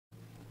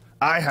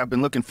I have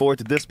been looking forward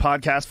to this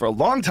podcast for a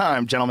long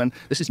time, gentlemen.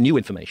 This is new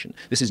information.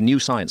 This is new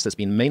science that's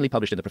been mainly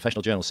published in the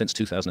professional journal since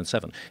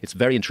 2007. It's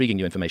very intriguing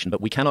new information, but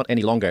we cannot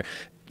any longer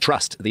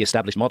trust the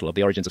established model of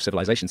the origins of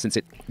civilization, since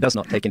it does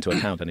not take into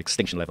account an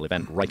extinction-level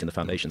event right in the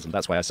foundations. And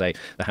that's why I say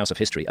the house of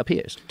history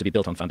appears to be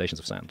built on foundations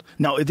of sand.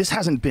 Now, this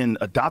hasn't been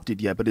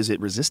adopted yet, but is it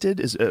resisted?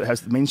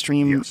 Has the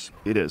mainstream... Yes.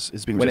 It is.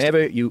 It's being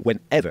resisted.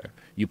 Whenever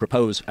you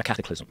propose a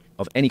cataclysm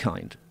of any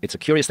kind, it's a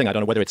curious thing. I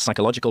don't know whether it's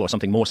psychological or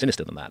something more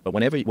sinister than that, but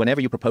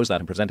whenever you propose that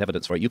and present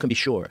evidence for it, you can be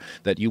sure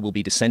that you will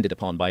be descended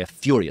upon by a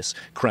furious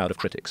crowd of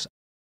critics.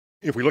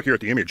 If we look here at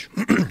the image,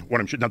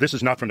 now this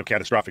is not from the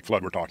catastrophic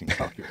flood we're talking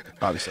about here.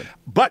 Obviously.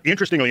 But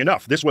interestingly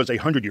enough, this was a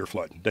 100-year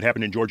flood that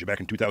happened in Georgia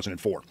back in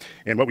 2004.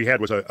 And what we had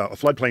was a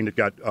floodplain that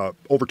got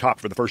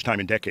overtopped for the first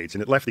time in decades,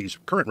 and it left these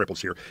current ripples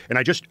here. And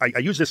I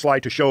use this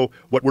slide to show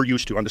what we're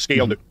used to on the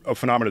scale of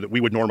phenomena that we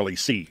would normally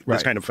see,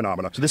 this kind of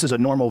phenomena. So this is a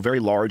normal,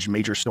 very large,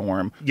 major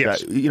storm.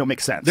 Yes. That,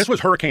 makes sense. This was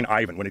Hurricane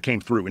Ivan when it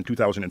came through in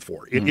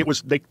 2004.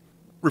 They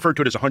referred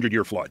to it as a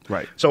 100-year flood.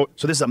 Right. So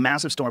this is a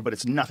massive storm, but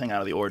it's nothing out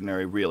of the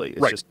ordinary, really.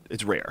 It's just,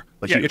 it's rare.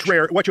 Yeah, it's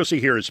rare. What you'll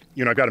see here is,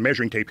 I've got a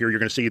measuring tape here. You're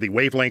going to see the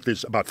wavelength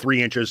is about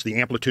 3 inches. The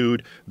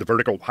amplitude, the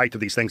vertical height of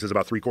these things is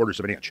about 3/4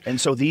 of an inch.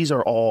 And so these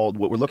are all,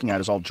 what we're looking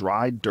at is all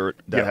dried dirt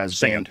that has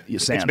sand.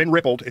 Sand. It's been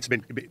rippled. It's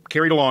been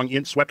carried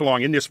along, swept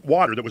along in this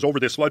water that was over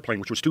this floodplain,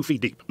 which was 2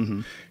 feet deep.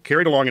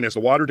 Carried along, and as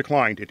the water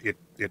declined,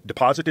 it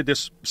deposited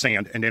this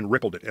sand and then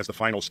rippled it as the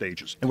final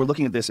stages. And we're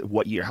looking at this at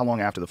what year? How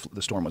long after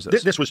the storm was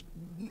this? This was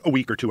a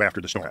week or two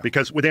after the storm,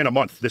 because within a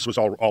month, this was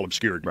all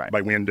obscured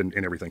by wind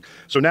and everything.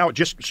 So now,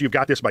 just so you've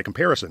got this by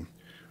comparison,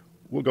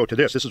 we'll go to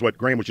this. This is what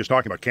Graham was just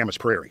talking about, Camas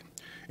Prairie.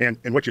 And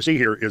what you see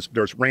here is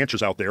there's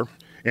ranches out there,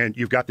 and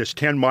you've got this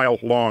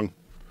 10-mile-long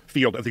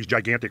field of these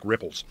gigantic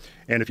ripples.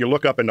 And if you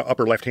look up in the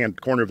upper left-hand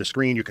corner of the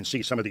screen, you can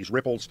see some of these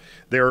ripples.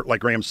 They're, like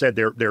Graham said,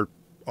 they're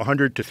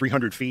 100 to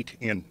 300 feet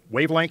in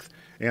wavelength,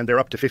 and they're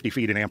up to 50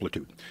 feet in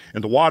amplitude.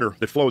 And the water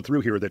that flowed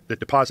through here that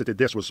deposited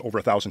this was over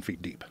 1,000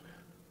 feet deep.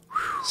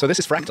 So this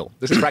is fractal.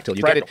 This is fractal.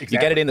 You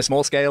get it in the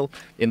small scale.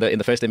 In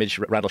the first image,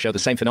 Randall showed the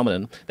same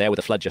phenomenon there with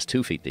a flood just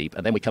 2 feet deep,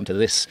 and then we come to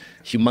this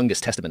humongous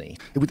testimony.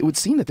 It would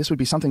seem that this would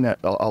be something that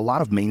a lot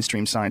of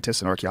mainstream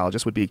scientists and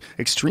archaeologists would be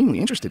extremely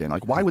interested in.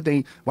 Like, why would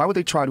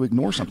they try to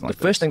ignore something like this?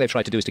 The first thing they've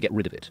tried to do is to get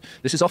rid of it.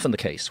 This is often the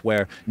case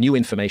where new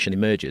information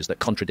emerges that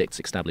contradicts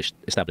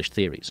established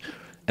theories.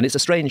 And it's a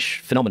strange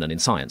phenomenon in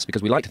science,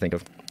 because we like to think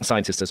of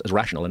scientists as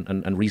rational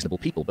and reasonable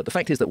people. But the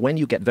fact is that when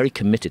you get very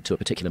committed to a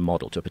particular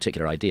model, to a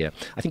particular idea,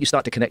 I think you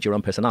start to connect your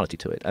own personality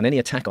to it. And any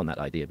attack on that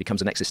idea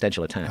becomes an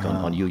existential attack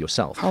on you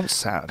yourself. How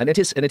sad. And it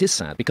is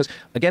sad, because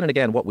again and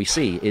again what we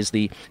see is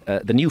the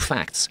new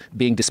facts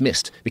being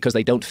dismissed because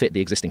they don't fit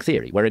the existing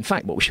theory, where in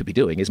fact what we should be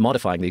doing is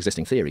modifying the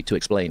existing theory to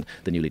explain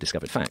the newly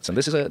discovered facts. And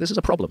this is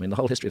a problem in the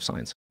whole history of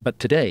science. But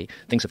today,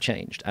 things have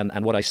changed.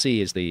 And what I see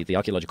is the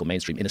archaeological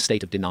mainstream in a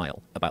state of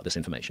denial about this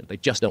information. They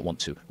just don't want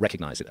to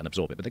recognize it and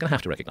absorb it, but they're going to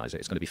have to recognize it.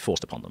 It's going to be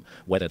forced upon them,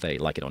 whether they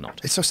like it or not.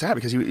 It's so sad,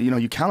 because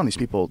you count on these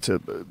people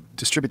to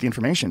distribute the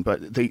information, but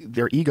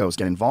their egos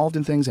get involved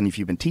in things. And if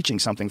you've been teaching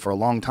something for a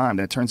long time,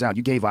 then it turns out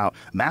you gave out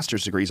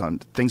master's degrees on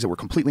things that were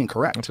completely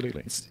incorrect.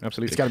 Absolutely, It's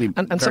got to be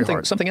and very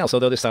hard. something else.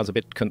 Although this sounds a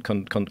bit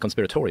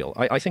conspiratorial,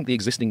 I think the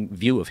existing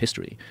view of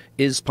history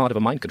is part of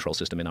a mind control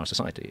system in our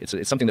society.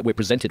 It's something that we're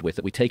presented with,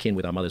 that we take in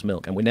with our mother's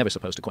milk, and we're never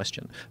supposed to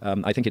question.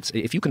 I think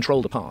if you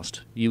control the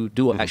past, you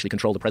do actually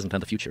control the present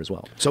and the future as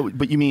well. So,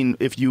 but you mean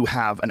if you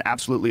have an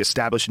absolutely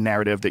established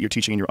narrative that you're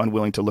teaching and you're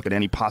unwilling to look at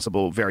any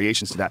possible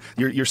variations to that,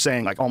 you're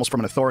saying, like, almost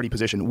from an authority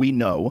position, we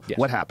know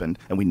what happened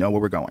and we know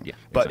where we're going. Yeah,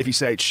 but exactly. if you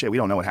say, shit, we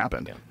don't know what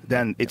happened,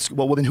 then it's,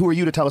 well, then who are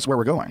you to tell us where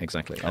we're going?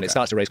 Exactly. And it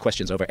starts to raise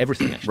questions over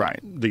everything, actually. Right.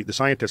 The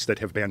scientists that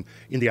have been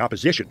in the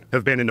opposition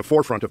have been in the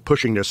forefront of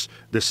pushing this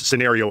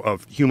scenario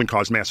of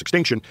human-caused mass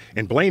extinction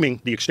and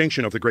blaming the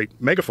extinction of the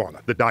great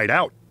megafauna that died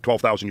out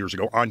 12,000 years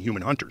ago on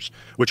human hunters,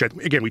 which,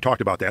 again, we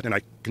talked about that, and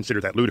I consider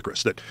that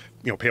ludicrous, that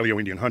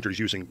Paleo-Indian hunters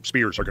using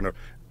spears are going to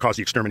cause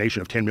the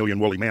extermination of 10 million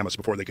woolly mammoths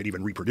before they could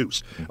even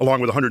reproduce, along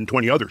with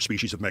 120 other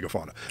species of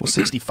megafauna. Well,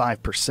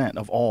 65%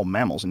 of all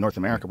mammals in North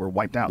America were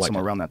wiped out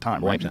somewhere around that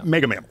time, right?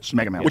 Mega mammals.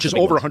 Which is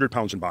over 100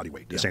 pounds in body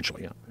weight,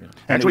 essentially.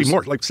 Actually,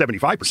 more, like 75%.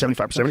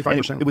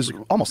 75%. It was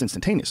almost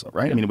instantaneous, though,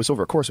 right? Yeah. I mean, it was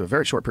over a course of a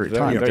very short period of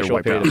time. Very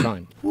short period of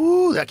time.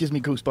 Ooh, that gives me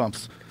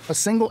goosebumps. A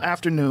single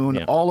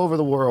afternoon, all over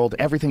the world,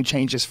 everything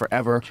changes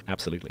forever.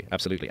 Absolutely,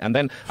 absolutely. And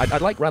then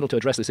I'd like Randall to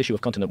address this issue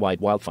of continent-wide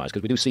wildfires,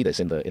 because we do see this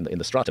in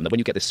the stratum, that when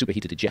you get this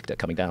superheated ejecta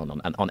coming down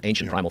on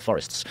ancient primal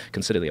forests,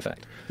 consider the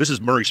effect. This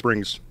is Murray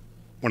Springs,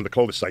 one of the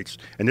Clovis sites,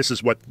 and this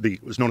is what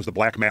was known as the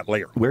black mat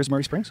layer. Where's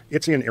Murray Springs?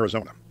 It's in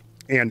Arizona,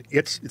 and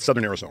it's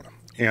southern Arizona,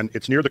 and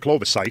it's near the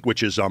Clovis site,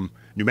 which is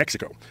New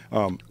Mexico.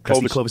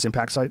 Clovis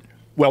impact site?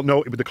 Well,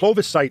 no, the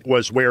Clovis site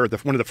was where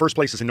one of the first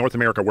places in North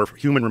America where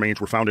human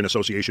remains were found in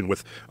association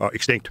with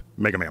extinct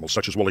megamammals,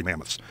 such as woolly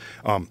mammoths.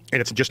 And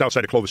it's just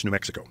outside of Clovis, New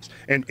Mexico.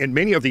 And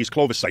many of these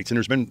Clovis sites, and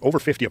there's been over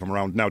 50 of them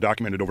around now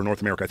documented over North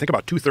America, I think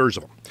about 2/3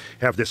 of them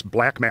have this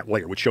black mat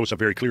layer, which shows up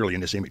very clearly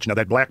in this image. Now,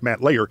 that black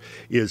mat layer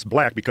is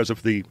black because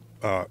of the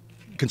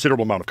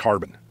considerable amount of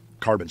carbon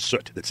carbon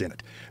soot that's in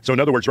it. So in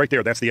other words, right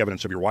there, that's the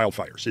evidence of your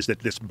wildfires, is that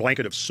this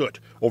blanket of soot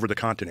over the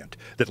continent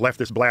that left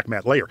this black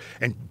mat layer.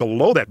 And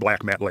below that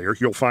black mat layer,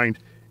 you'll find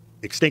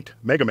extinct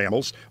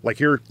megamammals. Like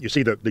here, you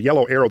see the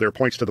yellow arrow there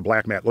points to the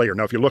black mat layer.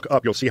 Now, if you look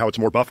up, you'll see how it's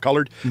more buff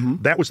colored.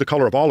 That was the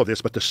color of all of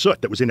this, but the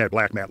soot that was in that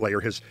black mat layer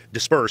has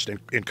dispersed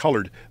and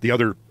colored the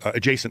other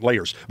adjacent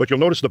layers. But you'll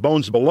notice the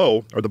bones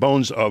below are the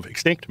bones of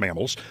extinct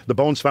mammals. The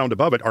bones found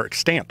above it are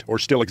extant or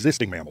still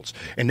existing mammals.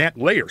 And that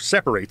layer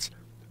separates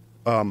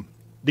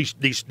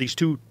these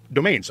two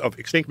domains of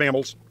extinct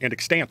mammals and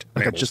extant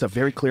mammals. Just a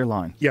very clear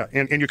line. Yeah,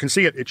 and you can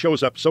see it. It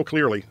shows up so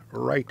clearly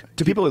right.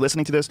 To people who are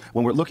listening to this,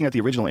 when we're looking at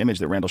the original image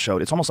that Randall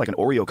showed, it's almost like an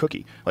Oreo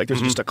cookie. Like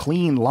there's just a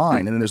clean line,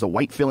 and then there's a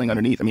white filling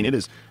underneath. I mean, it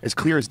is as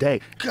clear as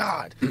day.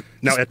 God,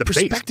 now at the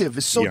perspective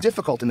is so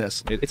difficult in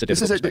this. It's a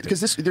difficult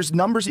because there's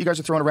numbers that you guys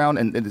are throwing around,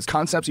 and there's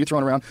concepts you're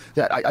throwing around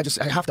that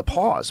I have to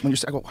pause when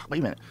I go, wait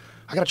a minute,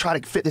 I got to try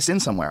to fit this in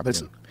somewhere. But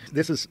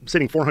this is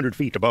sitting 400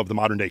 feet above the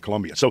modern-day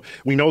Columbia. So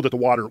we know that the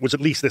water was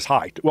at least this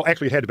high. Well,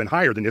 actually, it had to have been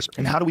higher than this.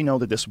 And how do we know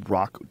that this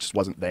rock just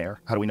wasn't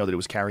there? How do we know that it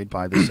was carried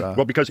by this?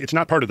 Well, because it's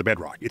not part of the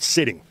bedrock. It's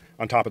sitting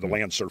on top of the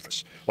land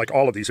surface. Like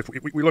all of these. If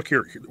we look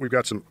here, we've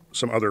got some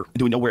other...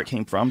 Do we know where it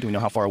came from? Do we know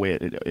how far away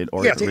it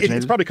originated? Yeah,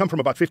 it's probably come from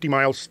about 50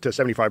 miles to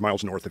 75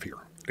 miles north of here.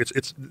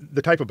 It's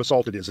the type of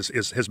basalt it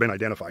has been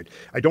identified.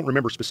 I don't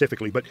remember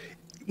specifically, but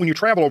when you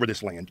travel over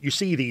this land, you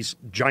see these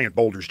giant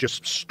boulders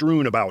just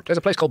strewn about. There's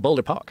a place called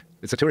Boulder Park.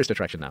 It's a tourist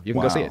attraction now. You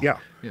can go see it. Yeah.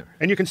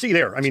 And you can see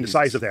there, I mean, the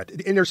size of that.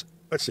 And there's,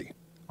 let's see.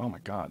 Oh, my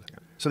God.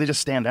 So they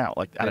just stand out,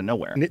 like out of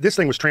nowhere. And this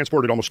thing was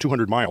transported almost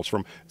 200 miles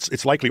from,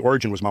 its likely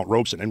origin was Mount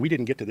Robeson, and we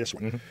didn't get to this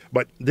one.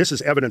 But this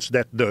is evidence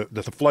that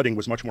the flooding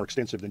was much more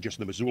extensive than just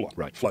the Missoula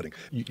flooding.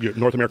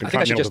 North American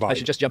continental divide. I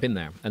should just jump in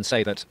there and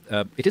say that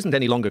it isn't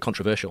any longer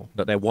controversial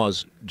that there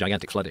was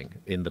gigantic flooding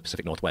in the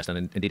Pacific Northwest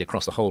and indeed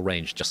across the whole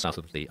range just south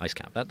of the ice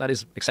cap. That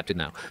is accepted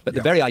now. But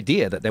the very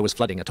idea that there was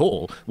flooding at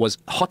all was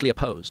hotly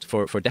opposed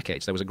for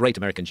decades. There was a great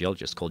American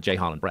geologist called J.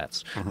 Harlan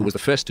Bretz, who was the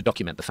first to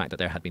document the fact that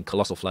there had been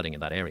colossal flooding in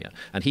that area.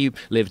 And he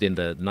lived in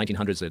the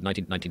 1900s and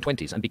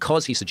 1920s. And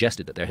because he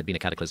suggested that there had been a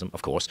cataclysm,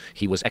 of course,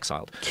 he was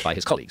exiled by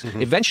his colleagues.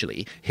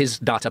 Eventually, his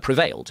data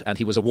prevailed, and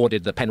he was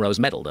awarded the Penrose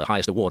Medal, the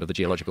highest award of the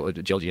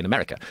geology in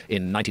America,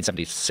 in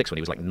 1976 when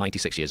he was like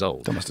 96 years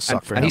old. That must have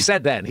sucked for him. And he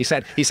said then, he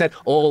said,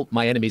 all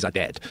my enemies are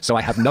dead, so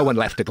I have no one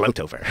left to gloat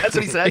over. That's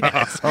what he said?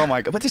 Oh,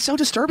 my God. But it's so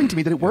disturbing to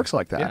me that it works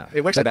like that. Yeah,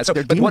 it works like that. So,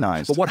 they're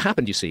demonized. But what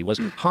happened, you see, was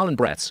Harlan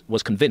Bretz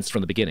was convinced from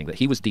the beginning that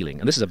he was dealing,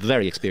 and this is a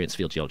very experienced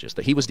field geologist,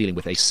 that he was dealing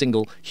with a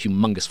single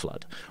humongous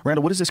flood.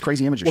 Randall, what is this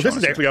crazy image you're Well, showing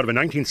this is actually out of a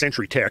 19th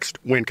century text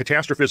when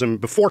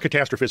before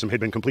catastrophism had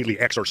been completely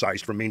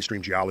exorcised from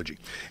mainstream geology.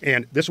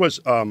 And this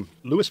was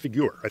Louis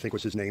Figuier, I think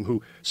was his name,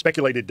 who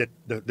speculated that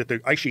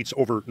the ice sheets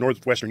over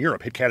northwestern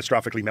Europe had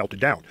catastrophically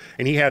melted down.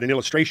 And he had an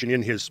illustration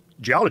in his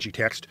geology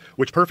text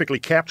which perfectly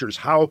captures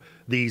how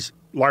these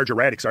large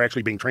erratics are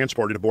actually being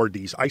transported aboard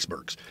these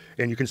icebergs.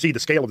 And you can see the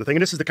scale of the thing.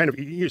 And this is the kind of,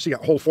 you see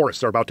whole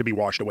forests are about to be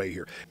washed away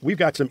here. We've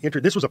got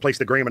this was a place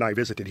that Graham and I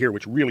visited here,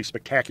 which really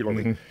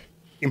spectacularly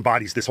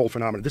embodies this whole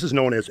phenomenon. This is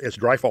known as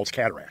Dry Falls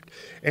Cataract.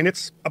 And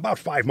it's about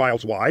 5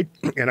 miles wide.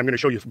 And I'm going to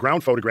show you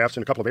ground photographs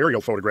and a couple of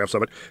aerial photographs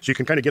of it so you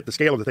can kind of get the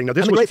scale of the thing. Now,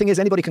 the great thing is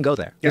anybody can go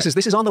there. Yeah.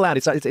 This is on the land.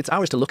 It's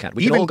ours to look at.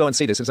 We can all go and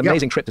see this. It's an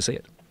amazing trip to see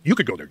it. You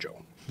could go there,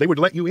 Joe. They would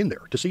let you in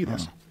there to see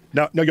this.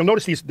 Now you'll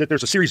notice that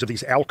there's a series of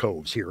these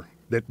alcoves here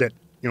that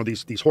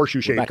these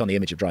horseshoe shaped. Back on the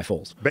image of Dry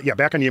Falls. But yeah,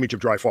 back on the image of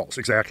Dry Falls,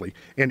 exactly.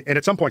 And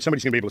at some point,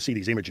 somebody's going to be able to see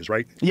these images,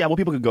 right? Yeah, well,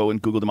 people could go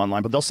and Google them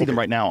online, but they'll see them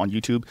right now on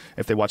YouTube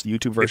if they watch the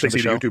YouTube version of the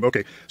show. YouTube,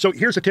 okay. So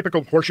here's a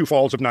typical Horseshoe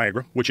Falls of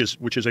Niagara, which is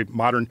a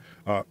modern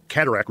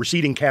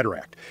receding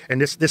cataract.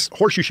 And this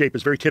horseshoe shape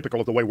is very typical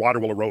of the way water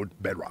will erode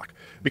bedrock.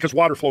 Because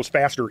water flows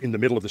faster in the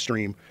middle of the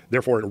stream,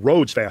 therefore it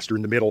erodes faster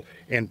in the middle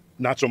and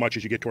not so much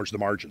as you get towards the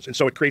margins. And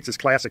so it creates this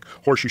classic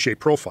horseshoe-shaped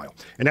profile.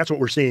 And that's what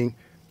we're seeing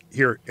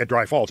here at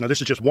Dry Falls. Now,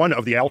 this is just one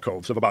of the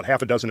alcoves, of about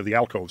half a dozen of the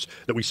alcoves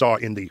that we saw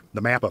in the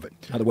map of it.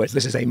 In other words,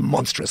 this is a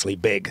monstrously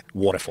big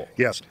waterfall.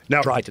 Yes.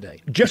 Now, dry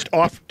today. Just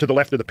off to the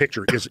left of the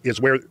picture is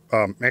where,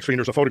 actually,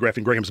 there's a photograph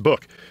in Graham's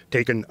book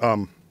taken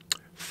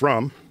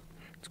from,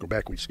 let's go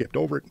back, we skipped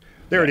over it.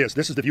 There it is.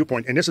 This is the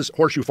viewpoint. And this is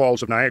Horseshoe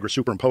Falls of Niagara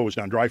superimposed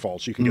on Dry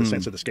Falls, so you can get a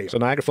sense of the scale. So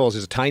Niagara Falls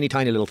is a tiny,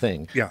 tiny little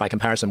thing by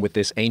comparison with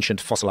this ancient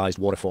fossilized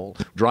waterfall.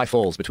 Dry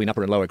Falls between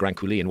Upper and Lower Grand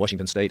Coulee in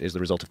Washington State is the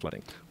result of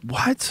flooding.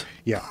 What?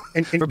 Yeah.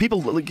 And for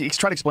people,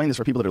 try to explain this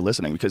for people that are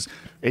listening, because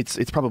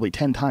it's probably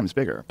 10 times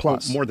bigger,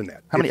 plus. More than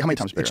that. How many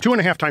times bigger? It's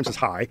 2.5 times as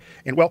high.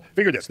 And, well,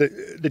 figure this.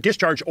 The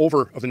discharge of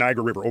the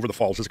Niagara River over the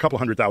falls is a couple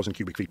 100,000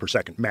 cubic feet per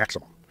second,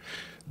 maximum.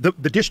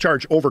 The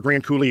discharge over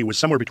Grand Coulee was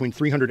somewhere between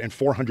 300 and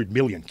 400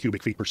 million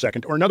cubic feet per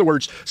second, or in other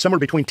words, somewhere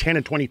between 10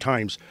 and 20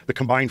 times the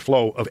combined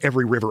flow of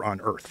every river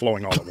on Earth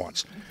flowing all at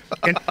once.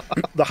 And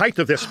the height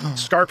of this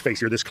scarp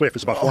face here, this cliff,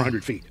 is about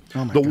 400 feet.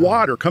 The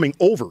water coming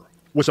over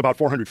was about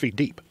 400 feet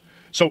deep.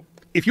 So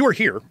if you were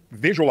here,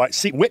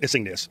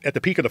 witnessing this at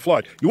the peak of the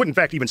flood, you wouldn't,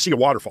 in fact, even see a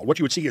waterfall. What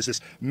you would see is this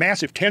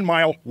massive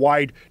 10-mile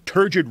wide,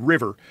 turgid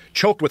river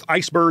choked with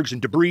icebergs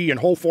and debris and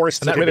whole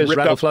forests. And that river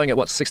is flowing at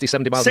what, 60,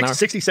 70 miles an hour?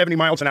 60, 70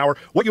 miles an hour.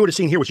 What you would have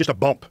seen here was just a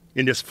bump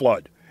in this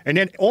flood. And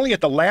then only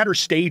at the latter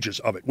stages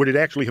of it would it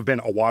actually have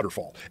been a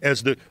waterfall.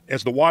 As the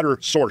water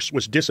source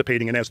was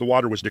dissipating and as the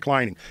water was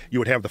declining, you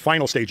would have the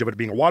final stage of it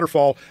being a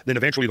waterfall. Then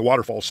eventually the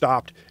waterfall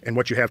stopped. And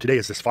what you have today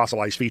is this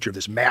fossilized feature of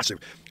this massive.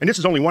 And this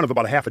is only one of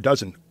about a half a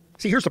dozen.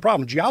 See, here's the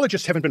problem.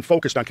 Geologists haven't been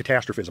focused on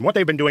catastrophism. What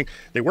they've been doing,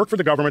 they work for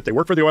the government, they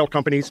work for the oil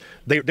companies.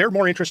 They're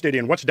more interested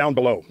in what's down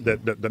below,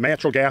 the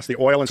natural gas, the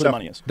oil and stuff. The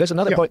money is. There's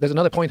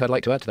another point I'd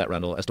like to add to that,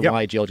 Randall, as to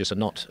why geologists are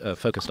not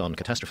focused on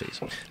catastrophes.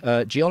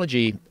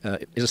 Geology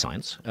is a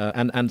science,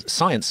 and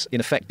science, in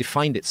effect,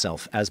 defined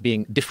itself as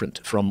being different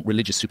from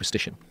religious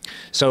superstition.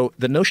 So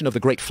the notion of the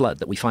Great Flood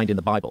that we find in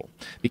the Bible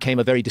became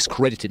a very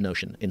discredited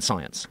notion in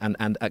science. And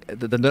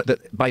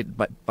by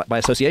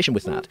association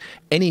with that,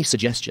 any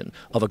suggestion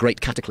of a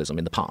great cataclysm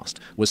in the past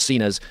was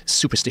seen as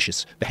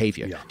superstitious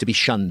behavior, to be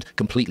shunned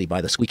completely by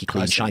the squeaky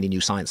clean, shiny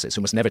new sciences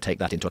who must never take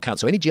that into account.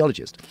 So any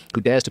geologist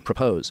who dares to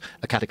propose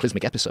a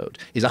cataclysmic episode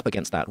is up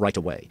against that right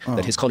away,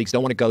 that his colleagues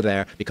don't want to go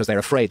there because they're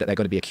afraid that they're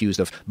going to be accused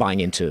of buying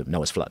into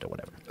Noah's flood or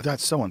whatever.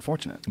 That's so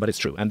unfortunate. But it's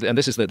true. And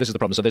this is the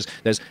problem. So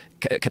there's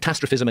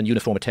catastrophism and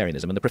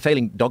uniformitarianism. And the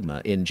prevailing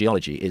dogma in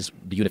geology is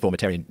the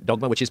uniformitarian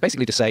dogma, which is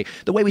basically to say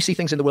the way we see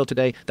things in the world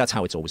today, that's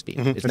how it's always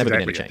been. It's never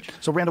been any change.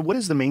 So, Randall, what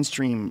is the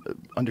mainstream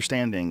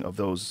understanding of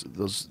those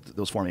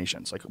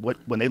formations? Like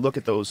when they look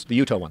at those, the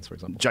Utah ones, for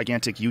example,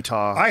 gigantic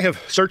Utah. I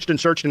have searched and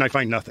searched and I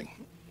find nothing.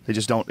 They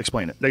just don't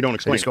explain it. They don't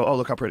explain. They just go, "Oh,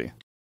 look how pretty."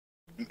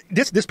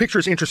 This picture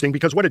is interesting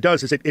because what it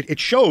does is it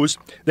shows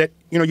that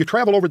you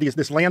travel over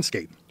this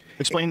landscape.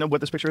 Explain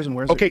what this picture is and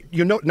where is it? Okay,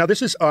 now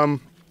this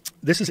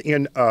is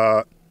in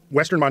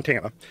western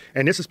Montana,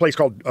 and this is a place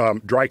called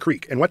Dry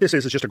Creek. And what this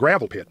is just a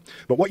gravel pit.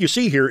 But what you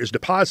see here is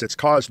deposits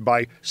caused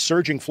by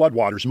surging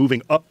floodwaters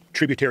moving up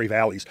tributary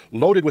valleys,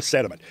 loaded with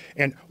sediment.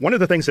 And one of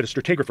the things that a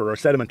stratigrapher or a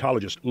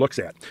sedimentologist looks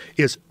at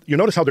is, you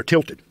notice how they're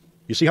tilted.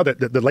 You see how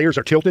the layers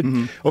are tilted?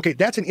 Okay,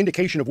 that's an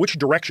indication of which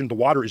direction the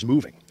water is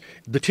moving.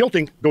 The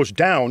tilting goes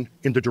down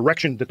in the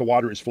direction that the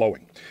water is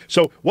flowing.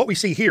 So what we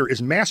see here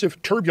is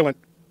massive, turbulent,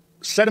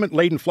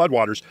 sediment-laden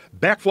floodwaters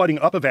backflooding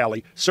up a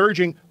valley,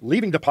 surging,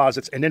 leaving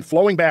deposits, and then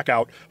flowing back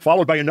out,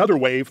 followed by another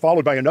wave,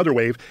 followed by another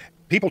wave.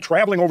 People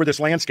traveling over this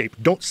landscape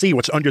don't see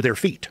what's under their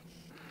feet.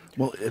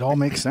 Well, it all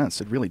makes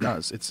sense. It really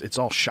does. It's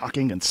all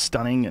shocking and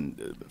stunning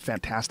and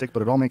fantastic,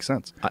 but it all makes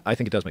sense. I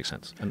think it does make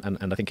sense, and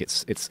I think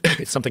it's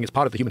something. It's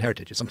part of the human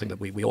heritage. It's something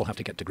that we all have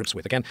to get to grips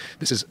with. Again,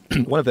 this is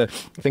one of the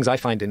things I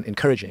find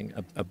encouraging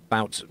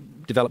about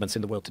developments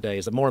in the world today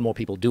is that more and more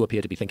people do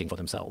appear to be thinking for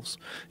themselves.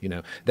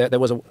 There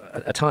was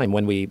a time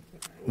when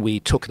we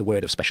took the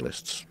word of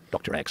specialists.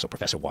 Dr. X or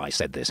Professor Y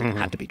said this, and it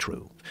had to be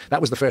true. That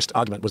was the first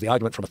argument, was the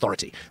argument from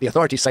authority. The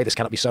authorities say this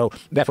cannot be so,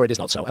 therefore it is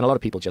not so. And a lot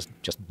of people just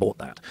bought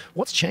that.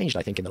 What's changed,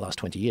 I think, in the last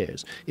 20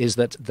 years is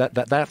that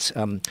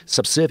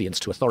subservience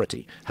to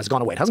authority has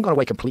gone away. It hasn't gone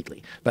away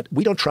completely, but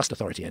we don't trust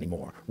authority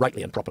anymore,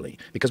 rightly and properly,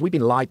 because we've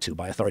been lied to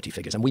by authority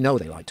figures, and we know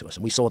they lied to us,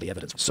 and we saw the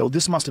evidence. So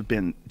this must have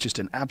been just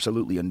an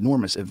absolutely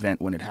enormous event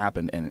when it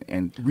happened,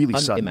 and really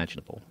sudden.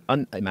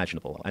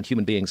 Unimaginable. And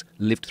human beings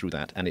lived through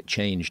that, and it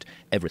changed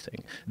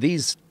everything.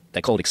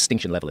 They're called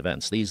extinction level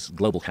events. These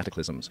global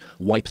cataclysms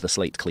wipe the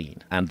slate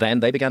clean. And then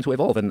they began to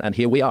evolve, and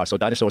here we are. So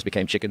dinosaurs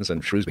became chickens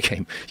and shrews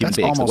became human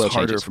beings. That's almost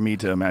harder for me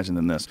to imagine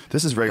than this.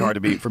 This is very hard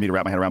for me to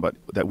wrap my head around, but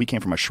that we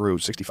came from a shrew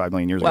 65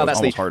 million years ago is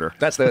almost harder.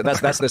 That's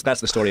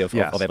the story of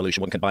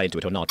evolution. One can buy into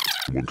it or not.